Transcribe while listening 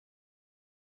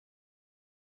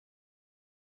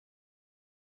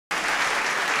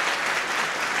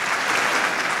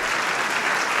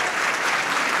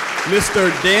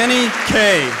Mr. Danny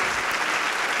Kaye.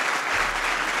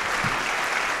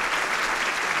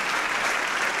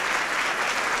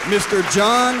 Mr.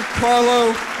 John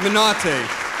Carlo Menotti.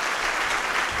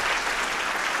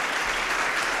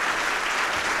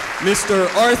 Mr.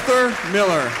 Arthur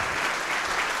Miller.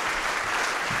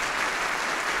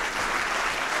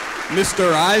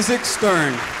 Mr. Isaac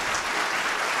Stern.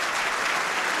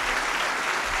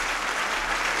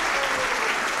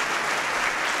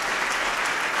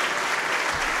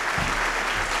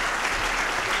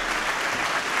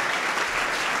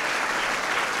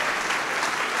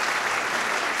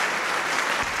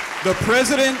 The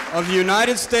President of the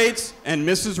United States and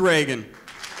Mrs. Reagan.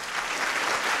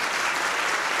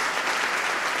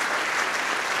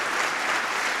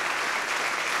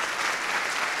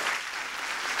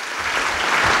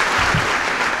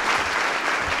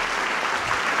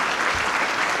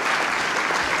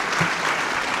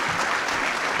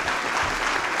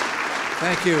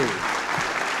 Thank you.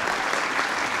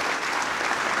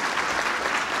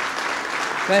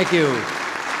 Thank you.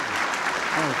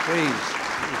 Oh, please.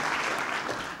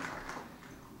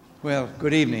 Well,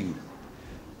 good evening.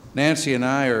 Nancy and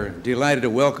I are delighted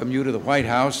to welcome you to the White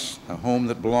House, a home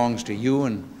that belongs to you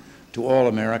and to all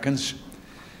Americans.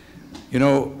 You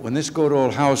know, when this good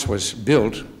old house was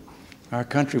built, our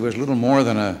country was little more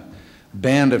than a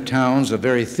band of towns, a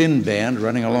very thin band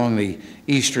running along the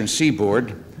eastern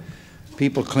seaboard,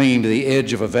 people clinging to the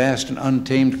edge of a vast and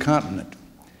untamed continent.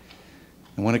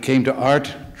 And when it came to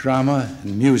art, drama,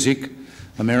 and music,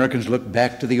 Americans looked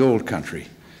back to the old country,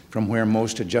 from where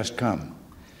most had just come.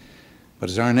 But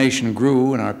as our nation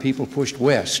grew and our people pushed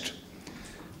west,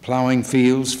 plowing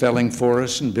fields, felling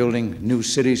forests, and building new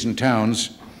cities and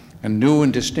towns, a new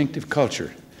and distinctive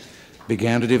culture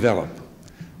began to develop,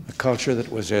 a culture that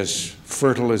was as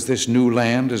fertile as this new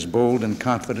land, as bold and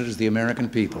confident as the American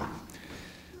people.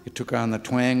 It took on the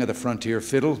twang of the frontier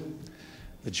fiddle,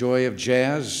 the joy of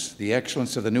jazz, the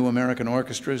excellence of the new American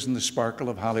orchestras, and the sparkle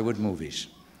of Hollywood movies.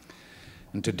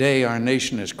 And today, our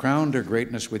nation has crowned her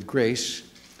greatness with grace,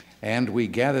 and we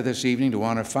gather this evening to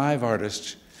honor 5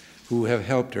 artists who have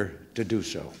helped her to do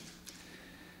so.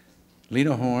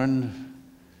 Lena Horne,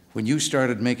 when you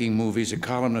started making movies, a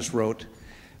columnist wrote,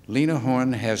 "Lena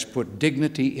Horne has put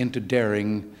dignity into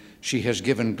daring. She has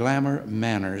given glamour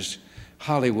manners.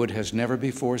 Hollywood has never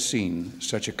before seen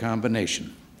such a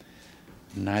combination.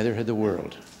 Neither had the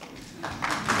world."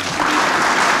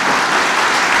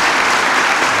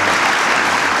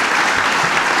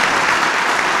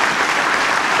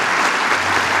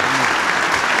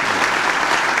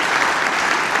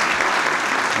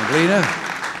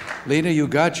 Lena, you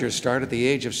got your start at the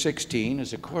age of 16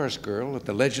 as a chorus girl at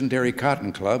the legendary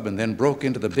Cotton Club, and then broke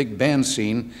into the big band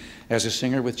scene as a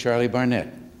singer with Charlie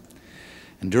Barnett.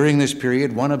 And during this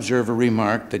period, one observer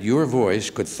remarked that your voice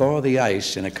could thaw the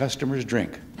ice in a customer's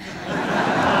drink.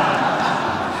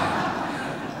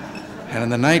 And in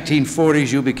the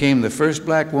 1940s, you became the first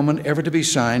black woman ever to be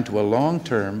signed to a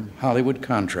long-term Hollywood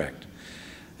contract.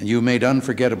 And you made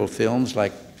unforgettable films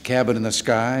like Cabin in the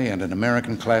Sky and an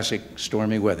American classic,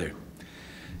 Stormy Weather.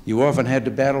 You often had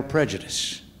to battle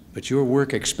prejudice, but your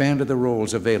work expanded the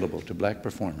roles available to black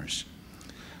performers.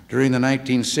 During the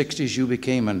 1960s, you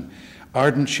became an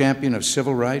ardent champion of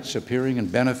civil rights, appearing in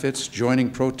benefits, joining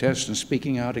protests, and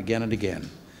speaking out again and again.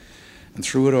 And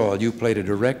through it all, you played a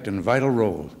direct and vital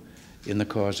role in the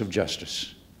cause of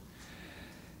justice.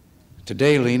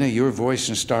 Today, Lena, your voice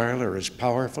and style are as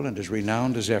powerful and as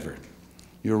renowned as ever.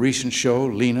 Your recent show,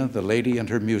 Lena, the Lady and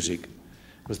Her Music,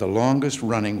 was the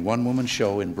longest-running one-woman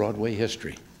show in Broadway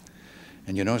history.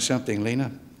 And you know something,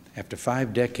 Lena? After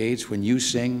 5 decades, when you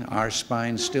sing, our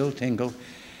spines still tingle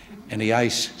and the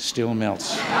ice still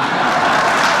melts.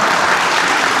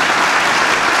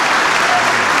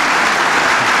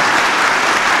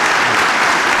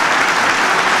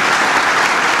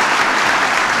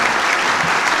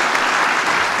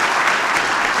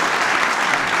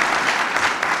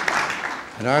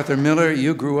 And Arthur Miller,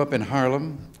 you grew up in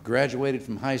Harlem, graduated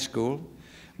from high school,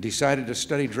 decided to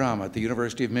study drama at the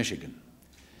University of Michigan.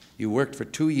 You worked for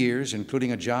 2 years,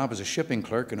 including a job as a shipping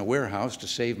clerk in a warehouse to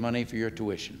save money for your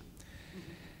tuition.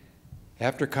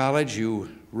 After college, you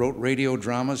wrote radio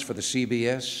dramas for the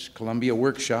CBS, Columbia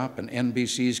Workshop, and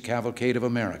NBC's Cavalcade of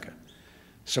America,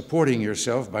 supporting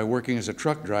yourself by working as a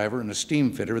truck driver and a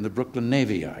steam fitter in the Brooklyn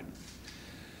Navy Yard.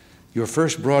 Your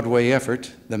first Broadway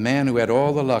effort, The Man Who Had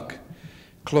All the Luck,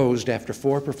 closed after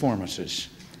 4 performances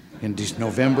in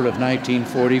November of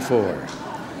 1944.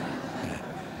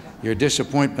 Your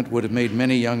disappointment would have made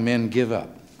many young men give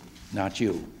up, not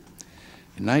you.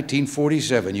 In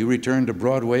 1947, you returned to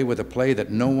Broadway with a play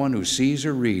that no one who sees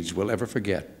or reads will ever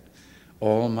forget,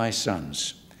 All My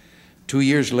Sons. 2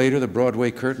 years later, the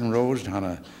Broadway curtain rose on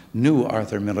a new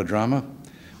Arthur melodrama,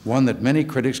 one that many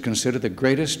critics consider the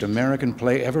greatest American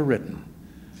play ever written,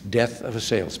 Death of a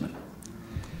Salesman.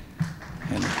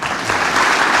 And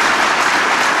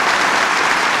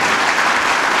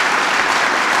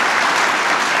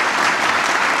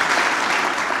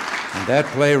that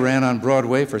play ran on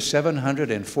Broadway for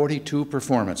 742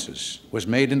 performances, was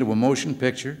made into a motion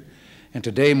picture, and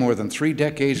today, more than 3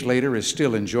 decades later, is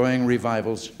still enjoying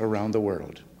revivals around the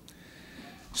world.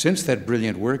 Since that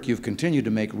brilliant work, you've continued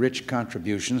to make rich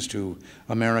contributions to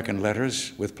American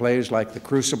letters with plays like The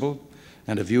Crucible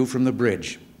and A View from the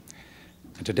Bridge.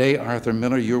 And today, Arthur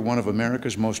Miller, you're one of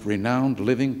America's most renowned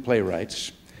living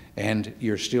playwrights, and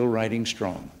you're still writing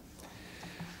strong.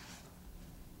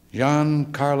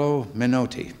 Gian Carlo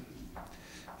Menotti,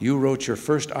 you wrote your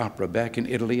first opera back in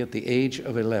Italy at the age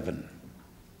of 11.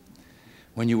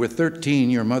 When you were 13,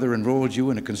 your mother enrolled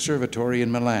you in a conservatory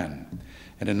in Milan.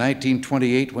 And in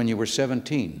 1928, when you were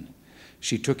 17,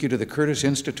 she took you to the Curtis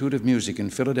Institute of Music in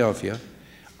Philadelphia,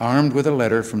 armed with a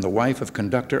letter from the wife of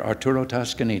conductor Arturo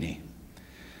Toscanini.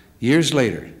 Years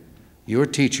later, your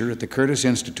teacher at the Curtis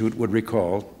Institute would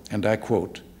recall, and I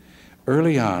quote,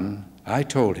 "Early on, I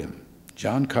told him,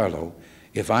 Gian Carlo,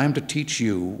 if I am to teach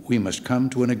you, we must come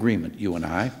to an agreement, you and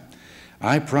I.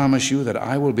 I promise you that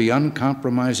I will be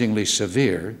uncompromisingly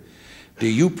severe. Do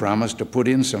you promise to put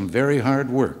in some very hard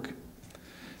work?"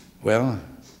 Well,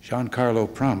 Giancarlo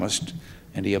promised,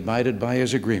 and he abided by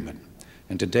his agreement.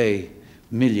 And today,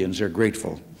 millions are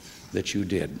grateful that you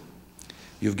did.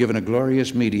 You've given a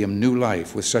glorious medium new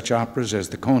life with such operas as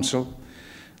The Consul,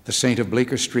 The Saint of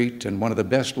Bleecker Street, and one of the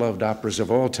best-loved operas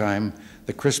of all time,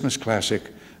 the Christmas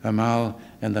classic, Amal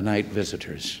and the Night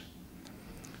Visitors.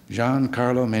 Gian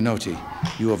Carlo Menotti,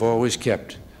 you have always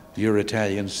kept your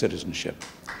Italian citizenship.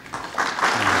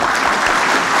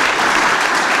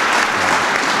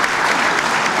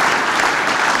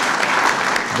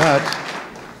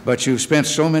 But you've spent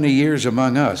so many years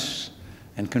among us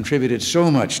and contributed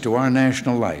so much to our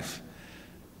national life.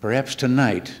 Perhaps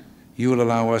tonight you will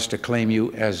allow us to claim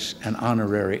you as an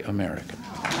honorary American.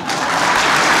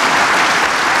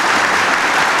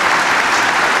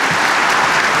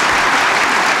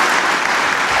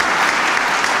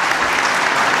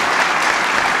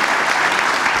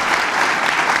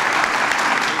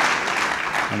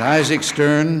 And Isaac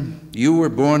Stern, you were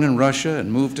born in Russia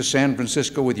and moved to San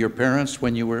Francisco with your parents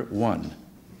when you were 1.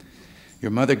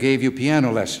 Your mother gave you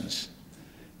piano lessons,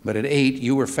 but at 8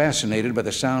 you were fascinated by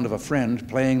the sound of a friend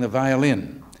playing the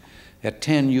violin. At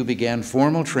 10 you began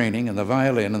formal training in the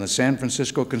violin in the San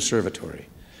Francisco Conservatory.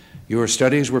 Your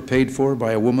studies were paid for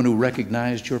by a woman who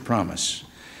recognized your promise.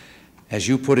 As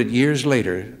you put it years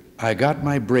later, I got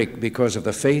my break because of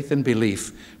the faith and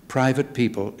belief private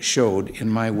people showed in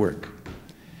my work.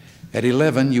 At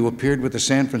 11, you appeared with the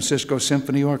San Francisco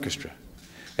Symphony Orchestra.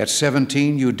 At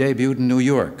 17, you debuted in New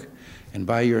York, and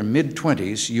by your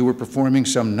mid-20s, you were performing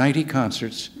some 90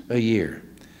 concerts a year.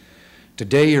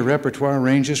 Today, your repertoire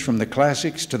ranges from the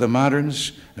classics to the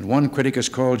moderns, and one critic has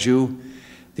called you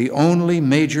the only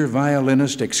major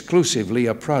violinist exclusively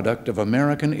a product of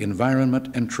American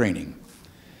environment and training.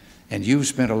 And you've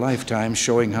spent a lifetime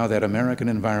showing how that American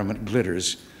environment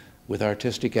glitters with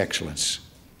artistic excellence.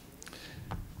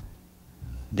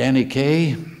 Danny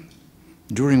Kaye,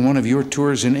 during one of your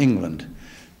tours in England,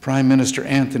 Prime Minister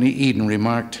Anthony Eden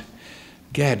remarked,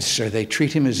 "Gad, sir, they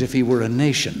treat him as if he were a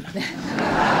nation."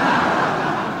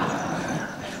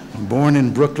 Born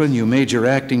in Brooklyn, you made your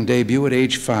acting debut at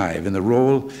age 5 in the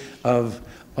role of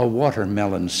a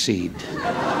watermelon seed.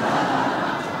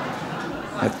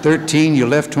 At 13, you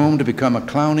left home to become a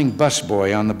clowning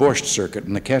busboy on the Borscht Circuit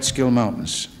in the Catskill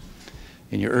Mountains.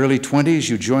 In your early 20s,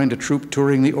 you joined a troupe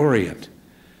touring the Orient.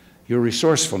 Your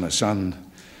resourcefulness on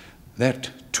that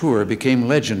tour became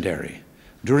legendary.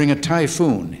 During a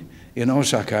typhoon in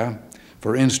Osaka,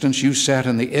 for instance, you sat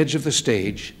on the edge of the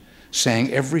stage,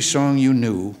 sang every song you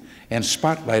knew, and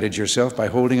spotlighted yourself by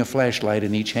holding a flashlight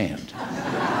in each hand.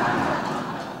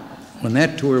 When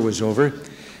that tour was over,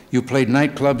 you played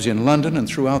nightclubs in London and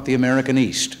throughout the American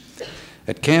East.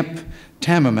 At Camp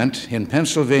Tamament in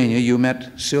Pennsylvania, you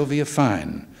met Sylvia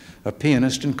Fine, a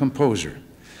pianist and composer,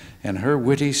 and her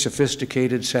witty,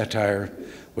 sophisticated satire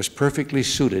was perfectly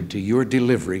suited to your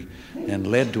delivery and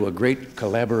led to a great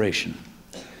collaboration.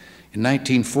 In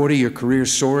 1940, your career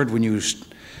soared when you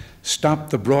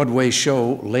stopped the Broadway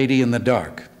show Lady in the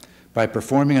Dark by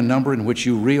performing a number in which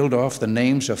you reeled off the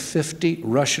names of 50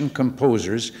 Russian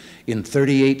composers in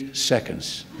 38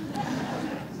 seconds.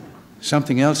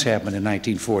 Something else happened in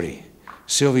 1940.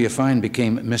 Sylvia Fine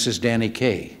became Mrs. Danny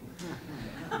Kaye.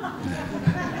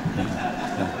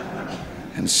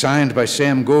 and signed by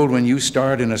Sam Goldwyn, you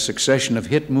starred in a succession of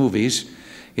hit movies,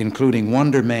 including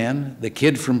Wonder Man, The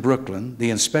Kid from Brooklyn, The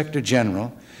Inspector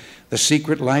General, The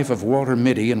Secret Life of Walter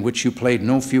Mitty, in which you played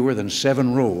no fewer than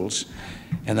 7 roles,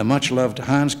 and the much-loved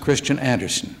Hans Christian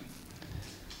Andersen.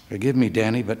 Forgive me,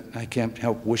 Danny, but I can't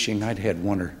help wishing I'd had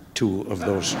 1 or 2 of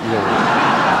those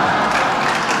roles.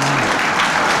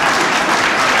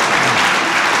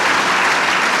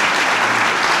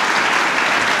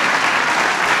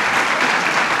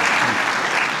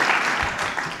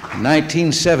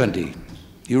 1970,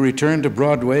 you returned to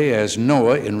Broadway as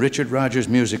Noah in Richard Rodgers'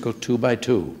 musical 2 by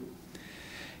 2.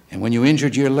 And when you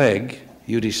injured your leg,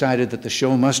 you decided that the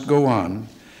show must go on,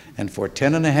 and for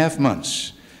 10.5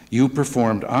 months, you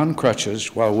performed on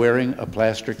crutches while wearing a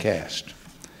plaster cast.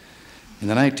 In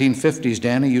the 1950s,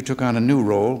 Danny, you took on a new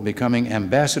role, becoming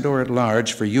Ambassador at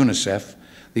Large for UNICEF,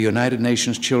 the United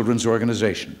Nations Children's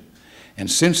Organization. And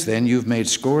since then, you've made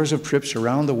scores of trips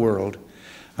around the world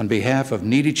on behalf of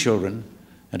needy children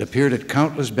and appeared at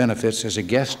countless benefits as a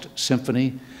guest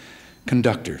symphony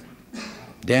conductor.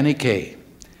 Danny Kaye,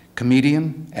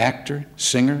 comedian, actor,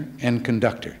 singer, and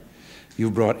conductor.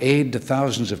 You've brought aid to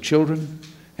thousands of children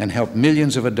and helped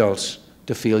millions of adults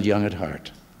to feel young at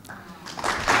heart.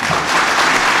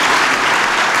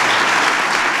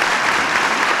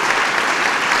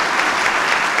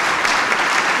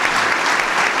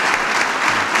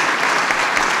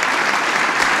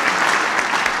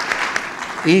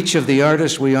 Each of the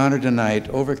artists we honor tonight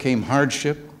overcame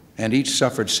hardship, and each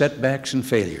suffered setbacks and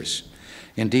failures.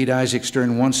 Indeed, Isaac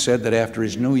Stern once said that after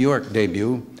his New York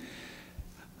debut,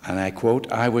 and I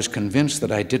quote, "I was convinced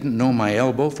that I didn't know my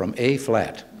elbow from A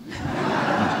flat."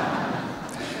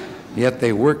 Yet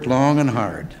they worked long and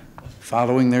hard,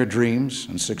 following their dreams,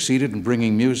 and succeeded in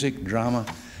bringing music, drama,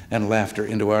 and laughter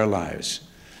into our lives.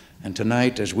 And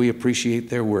tonight, as we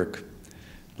appreciate their work,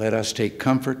 let us take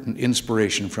comfort and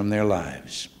inspiration from their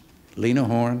lives. Lena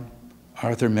Horne,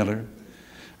 Arthur Miller,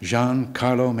 Gian,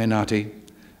 Carlo, Menotti,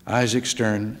 Isaac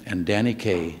Stern, and Danny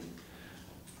Kaye,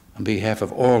 on behalf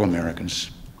of all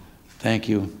Americans, thank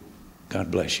you.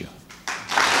 God bless you.